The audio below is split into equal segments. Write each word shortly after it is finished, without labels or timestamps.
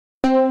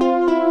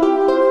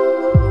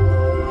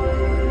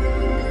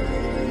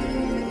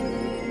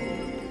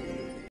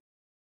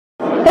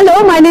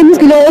Hello, my name is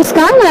Gulay.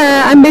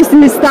 I'm based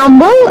in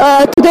Istanbul.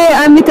 Today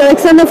I'm with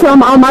Alexander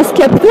from Almaz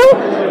Capital.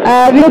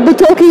 We'll be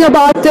talking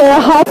about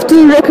how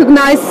to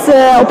recognize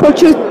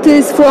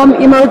opportunities from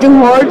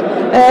emerging world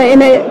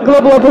in a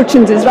global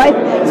opportunities, right?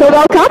 So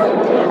welcome.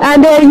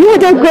 And you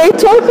had a great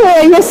talk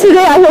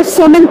yesterday. I heard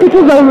so many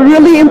people were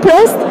really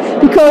impressed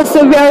because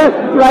we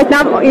are right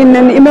now in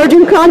an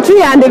emerging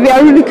country and we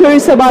are really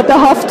curious about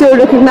how to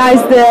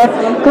recognize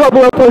the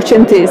global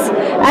opportunities.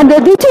 And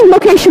do you think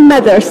location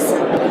matters?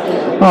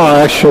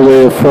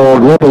 Actually, for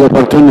global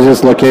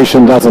opportunities,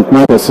 location doesn't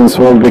matter since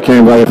world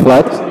became very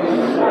flat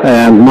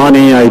and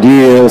money,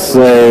 ideas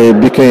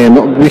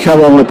we have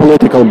only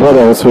political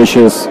borders which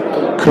is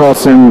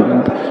crossing,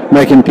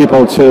 making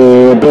people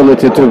to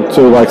ability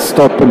to like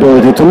stop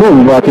ability to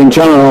move, but in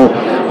general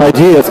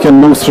ideas can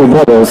move through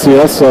borders,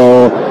 yes.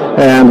 So,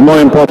 and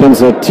more important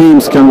that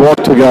teams can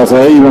work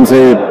together even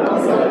they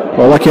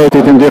are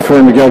located in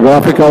different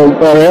geographical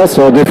areas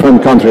or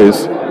different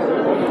countries.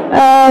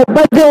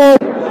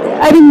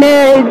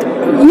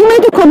 You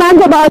made a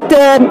comment about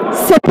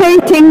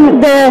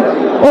separating the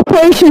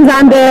operations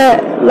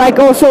and like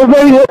also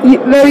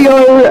where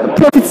your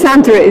profit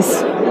center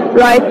is,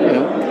 right?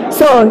 Yeah.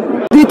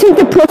 So, do you think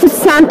the profit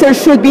center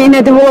should be in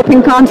a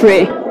developing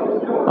country?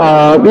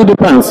 It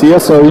depends,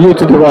 yes. So you need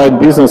to divide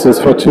businesses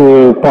for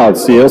two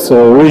parts, yes.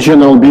 So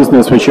regional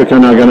business which you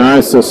can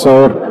organize to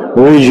serve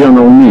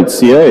regional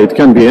needs, yeah. It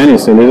can be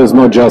anything. It is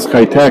not just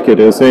high tech. It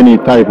is any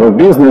type of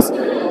business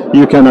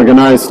you can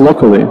organize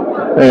locally.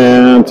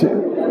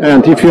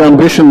 And if you're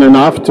ambitious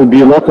enough to be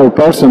a local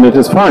person, it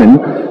is fine.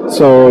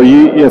 So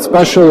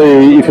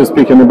especially if you're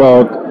speaking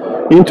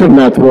about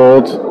internet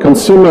world,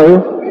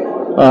 consumer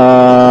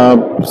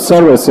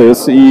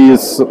services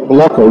is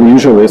local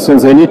usually,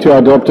 since they need to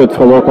adopt it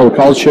for local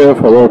culture,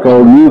 for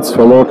local needs,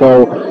 for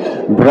local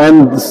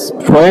brands,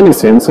 for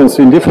anything, since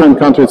in different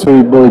countries we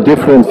have a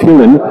different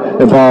feeling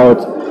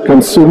about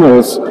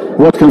consumers,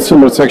 what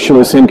consumers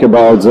actually think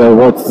about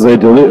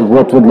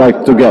what would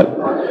like to get.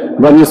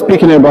 When you're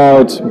speaking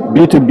about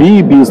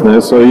B2B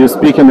business or you're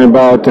speaking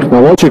about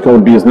technological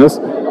business,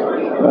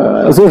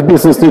 this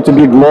business needs to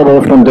be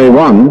global from day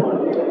one.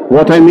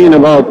 What I mean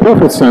about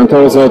profit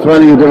center is that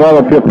when you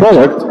develop your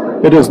product,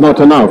 it is not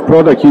enough.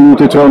 Product you need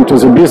to turn to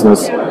the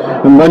business.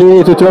 And when you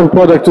need to turn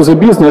product to the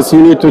business,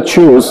 you need to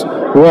choose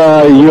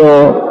where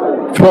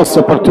your first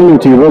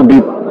opportunity will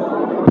be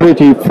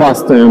pretty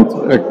fast and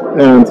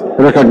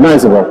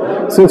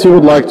recognizable. Since you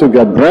would like to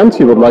get brand,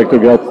 you would like to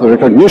get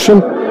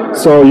recognition,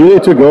 so you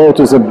need to go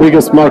to the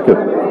biggest market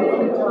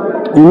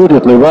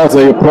immediately, where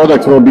your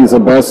product will be the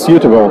best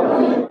suitable.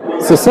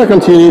 The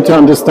second, you need to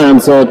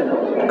understand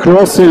that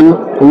crossing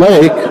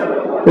lake,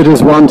 it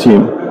is one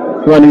team.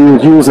 When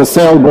you use a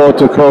sailboat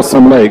to cross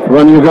some lake,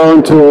 when you go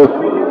into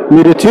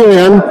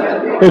Mediterranean,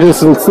 it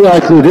is a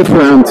slightly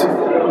different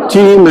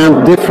team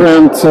and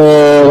different,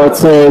 let's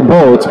say,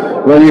 boat.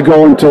 When you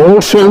go into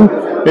ocean,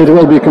 it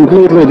will be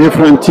completely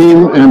different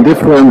team and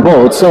different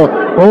boat. So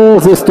all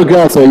this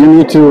together you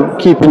need to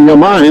keep in your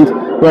mind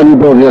when you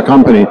build your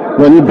company,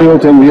 when you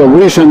build in your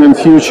vision and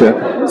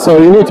future. So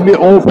you need to be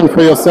open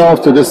for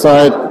yourself to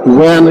decide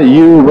when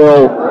you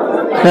will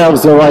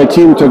have the right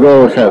team to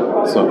go ahead.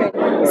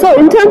 So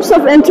in terms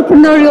of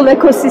entrepreneurial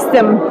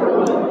ecosystem,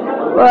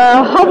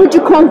 how would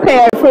you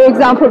compare, for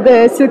example,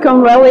 the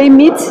Silicon Valley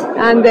meet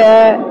and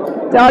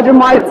the other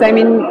markets, I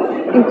mean,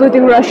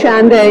 including Russia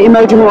and the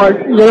emerging world?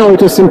 You know,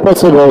 it is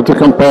impossible to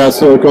compare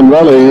Silicon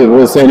Valley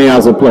with any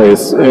other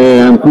place,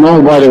 and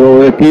nobody will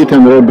repeat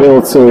and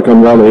rebuild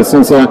Silicon Valley,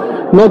 since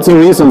not the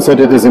reasons that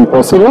it is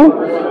impossible.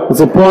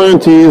 The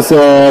point is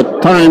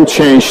time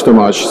changed too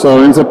much.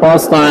 So in the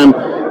past time,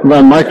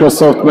 when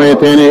Microsoft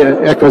made any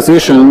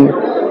acquisition,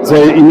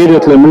 they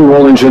immediately move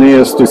all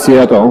engineers to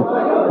Seattle.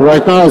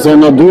 Right now they're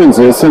not doing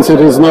this, since it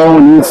is no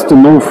needs to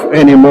move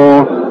any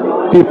more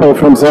people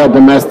from their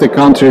domestic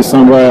country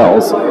somewhere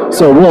else.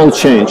 So world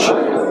change.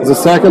 The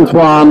second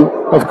one,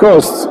 of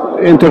course,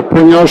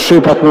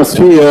 entrepreneurship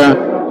atmosphere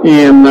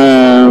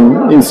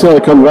in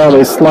Silicon Valley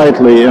is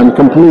slightly and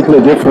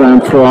completely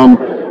different from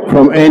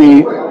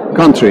any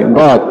country.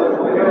 But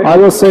I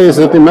will say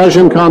that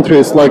emerging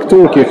countries like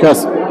Turkey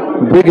has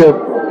bigger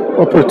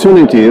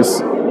opportunities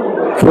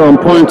from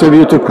point of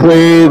view to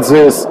create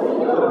this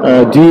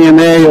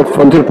DNA of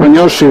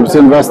entrepreneurship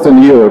in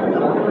Western Europe.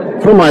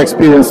 From my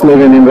experience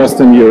living in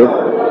Western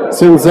Europe,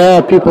 since there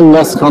are people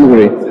less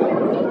hungry,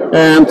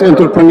 and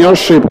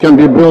entrepreneurship can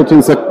be built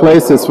in the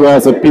places where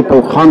the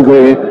people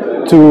hungry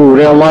to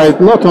realize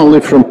not only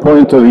from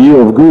point of view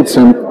of goods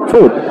and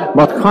food,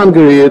 but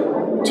hungry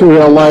to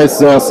realize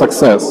their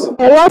success.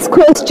 The last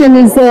question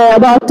is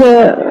about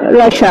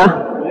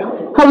Russia.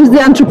 How is the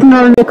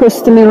entrepreneurial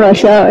ecosystem in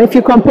Russia if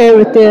you compare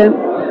with the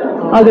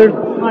other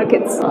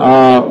markets?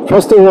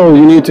 First of all,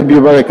 you need to be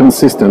very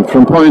consistent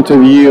from point of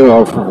view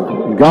of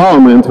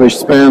government, which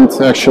spends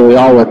actually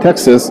our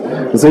taxes.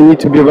 They need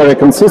to be very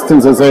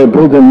consistent as they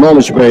build a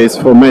knowledge base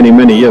for many,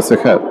 many years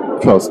ahead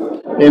first.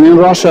 And in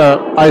Russia,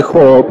 I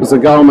hope the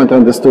government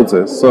understood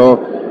this. So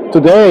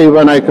today,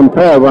 when I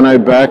compare, when I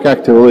back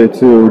actively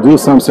to do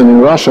something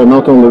in Russia,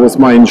 not only with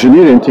my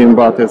engineering team,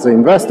 but as an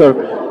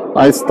investor,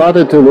 I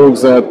started to look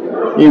that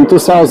in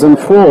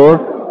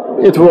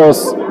 2004, it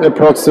was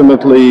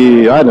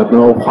approximately, I don't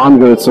know,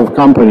 hundreds of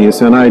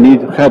companies, and I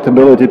had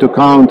ability to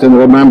count and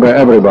remember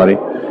everybody.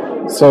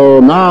 So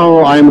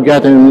now I'm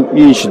getting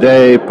each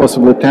day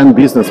possibly 10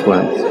 business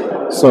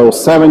plans. So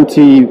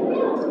 70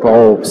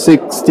 or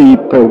 60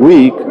 per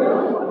week,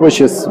 which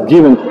is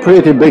given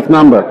pretty big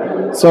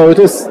number. So it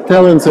is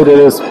telling that it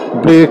is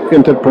big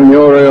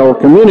entrepreneurial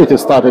community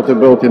started to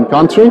build in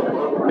country.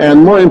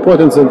 And more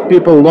important, that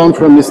people learn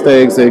from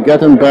mistakes, they're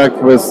getting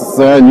back with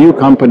their new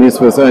companies,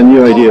 with their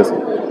new ideas.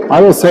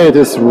 I will say it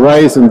is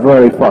rising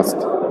very fast.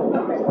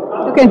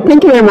 Okay,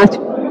 thank you very much.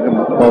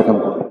 You're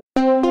welcome.